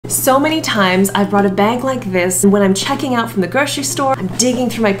So many times I've brought a bag like this, and when I'm checking out from the grocery store, I'm digging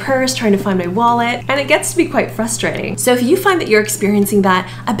through my purse trying to find my wallet, and it gets to be quite frustrating. So if you find that you're experiencing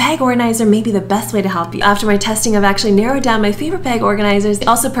that, a bag organizer may be the best way to help you. After my testing, I've actually narrowed down my favorite bag organizers. I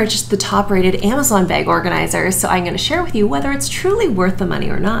also purchased the top-rated Amazon bag organizer, so I'm going to share with you whether it's truly worth the money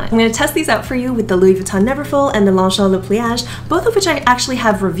or not. I'm going to test these out for you with the Louis Vuitton Neverfull and the Longchamp Le Pliage, both of which I actually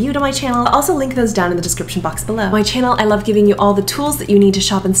have reviewed on my channel. I'll also link those down in the description box below. My channel, I love giving you all the tools that you need to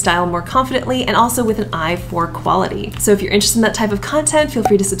shop and style more confidently and also with an eye for quality. So if you're interested in that type of content, feel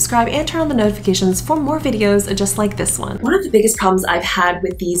free to subscribe and turn on the notifications for more videos just like this one. One of the biggest problems I've had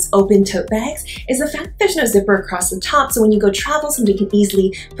with these open tote bags is the fact that there's no zipper across the top, so when you go travel, somebody can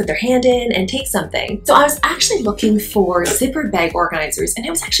easily put their hand in and take something. So I was actually looking for zippered bag organizers, and it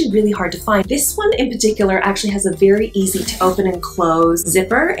was actually really hard to find. This one in particular actually has a very easy to open and close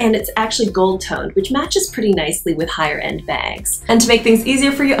zipper, and it's actually gold toned, which matches pretty nicely with higher end bags. And to make things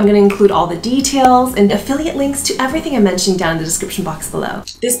easier for you, I'm going to include all the details and affiliate links to everything I'm mentioning down in the description box below.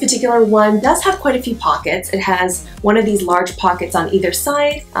 This particular one does have quite a few pockets. It has one of these large pockets on either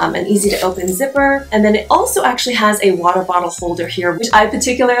side, an easy to open zipper, and then it also actually has a water bottle holder here, which I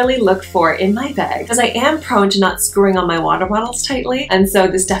particularly look for in my bag because I am prone to not screwing on my water bottles tightly, and so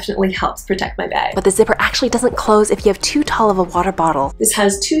this definitely helps protect my bag. But the zipper actually doesn't close if you have too tall of a water bottle. This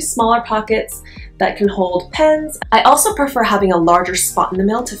has two smaller pockets that can hold pens. I also prefer having a larger spot in the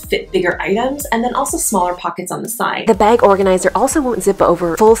middle to fit bigger items, and then also smaller pockets on the side. The bag organizer also won't zip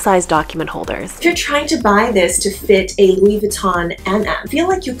over full-size document holders. If you're trying to buy this to fit a Louis Vuitton MM, I feel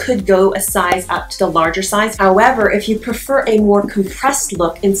like you could go a size up to the larger size. However, if you prefer a more compressed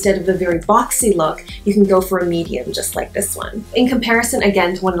look instead of the very boxy look, you can go for a medium, just like this one. In comparison,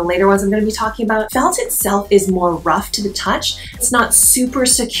 again, to one of the later ones I'm going to be talking about, felt itself is more rough to the touch. It's not super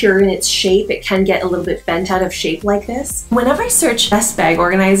secure in its shape. It can get a little bit bent out of shape like this. Whenever I search best bag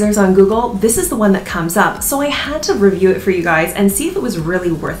organizers on Google, this is the one that comes up, so I had to review it for you guys and see if it was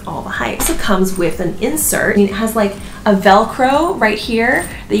really worth all the hype. It also comes with an insert. I mean, it has like a Velcro right here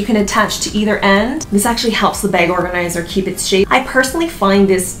that you can attach to either end. This actually helps the bag organizer keep its shape. I personally find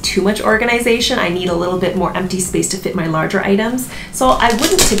this too much organization. I need a little bit more empty space to fit my larger items, so I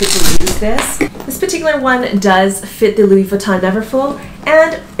wouldn't typically use this. This particular one does fit the Louis Vuitton Neverfull,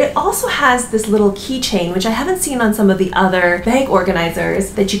 and it also has this little keychain, which I haven't seen on some of the other bag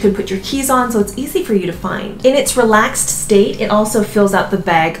organizers, that you can put your keys on, so it's easy for you to find. In its relaxed state, it also fills out the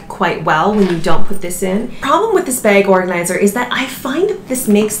bag quite well when you don't put this in. The problem with this bag organizer is that I find that this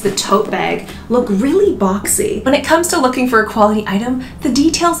makes the tote bag look really boxy. When it comes to looking for a quality item, the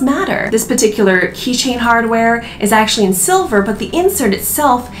details matter. This particular keychain hardware is actually in silver, but the insert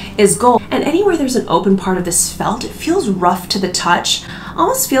itself is gold. And anywhere there's an open part of this felt, it feels rough to the touch.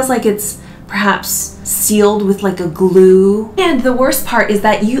 Almost feels like it's perhaps sealed with like a glue. And the worst part is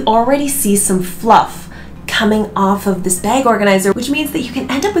that you already see some fluff coming off of this bag organizer, which means that you can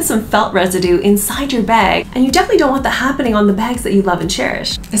end up with some felt residue inside your bag, and you definitely don't want that happening on the bags that you love and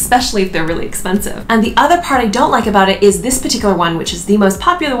cherish, especially if they're really expensive. And the other part I don't like about it is this particular one, which is the most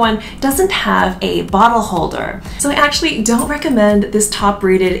popular one, doesn't have a bottle holder. So I actually don't recommend this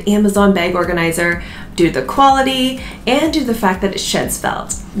top-rated Amazon bag organizer due to the quality and due to the fact that it sheds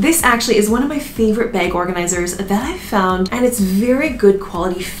felt. This actually is one of my favorite bag organizers that I've found, and it's very good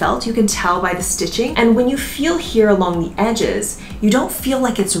quality felt. You can tell by the stitching, and when you feel here along the edges, you don't feel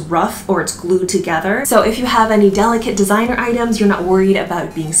like it's rough or it's glued together. So if you have any delicate designer items, you're not worried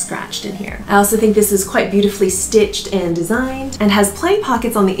about being scratched in here. I also think this is quite beautifully stitched and designed, and has plenty of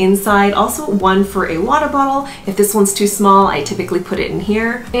pockets on the inside, also one for a water bottle. If this one's too small, I typically put it in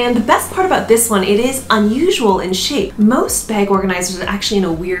here. And the best part about this one, it is unusual in shape. Most bag organizers are actually in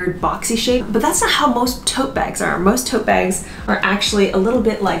a weird boxy shape, but that's not how most tote bags are. Most tote bags are actually a little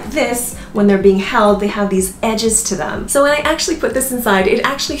bit like this. When they're being held, they have these edges to them. So when I actually put this inside, it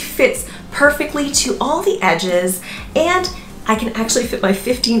actually fits perfectly to all the edges, and I can actually fit my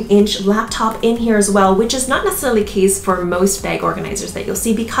 15-inch laptop in here as well, which is not necessarily the case for most bag organizers that you'll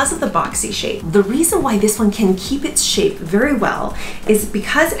see because of the boxy shape. The reason why this one can keep its shape very well is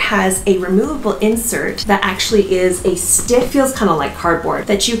because it has a removable insert that actually is a stiff, feels kind of like cardboard,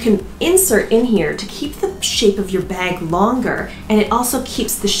 that you can insert in here to keep the shape of your bag longer, and it also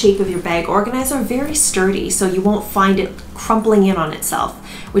keeps the shape of your bag organizer very sturdy, so you won't find it crumpling in on itself,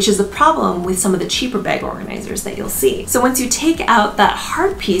 which is a problem with some of the cheaper bag organizers that you'll see. So once you take out that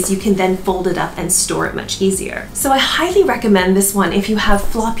hard piece, you can then fold it up and store it much easier. So I highly recommend this one if you have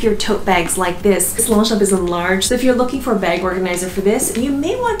floppier tote bags like this. This Longchamp is in large, so if you're looking for a bag organizer for this, you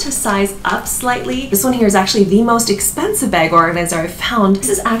may want to size up slightly. This one here is actually the most expensive bag organizer I've found. This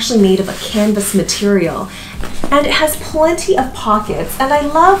is actually made of a canvas material, And it has plenty of pockets, and I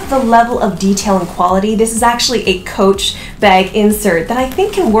love the level of detail and quality. This is actually a Coach bag insert that I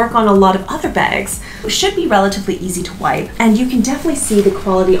think can work on a lot of other bags. It should be relatively easy to wipe, and you can definitely see the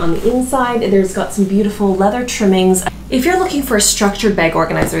quality on the inside. There's got some beautiful leather trimmings. If you're looking for a structured bag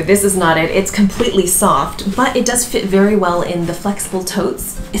organizer, this is not it. It's completely soft, but it does fit very well in the flexible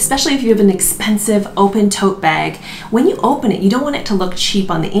totes, especially if you have an expensive open tote bag. When you open it, you don't want it to look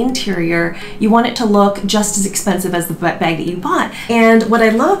cheap on the interior. You want it to look just as expensive as the bag that you bought. And what I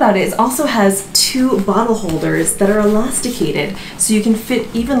love about it is it also has 2 bottle holders that are elasticated, so you can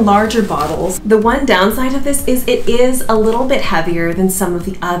fit even larger bottles. The one downside of this is it is a little bit heavier than some of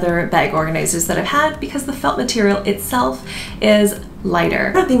the other bag organizers that I've had because the felt material itself is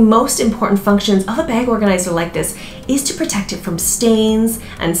lighter. One of the most important functions of a bag organizer like this is to protect it from stains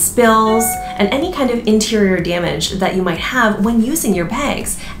and spills and any kind of interior damage that you might have when using your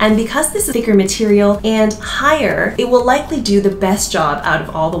bags. And because this is thicker material and higher, it will likely do the best job out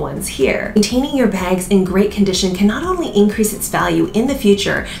of all the ones here. Maintaining your bags in great condition can not only increase its value in the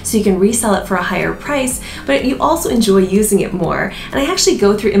future, so you can resell it for a higher price, but you also enjoy using it more. And I actually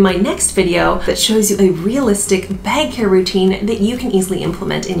go through in my next video that shows you a realistic bag care routine that you can easily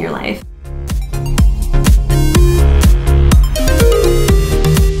implement in your life.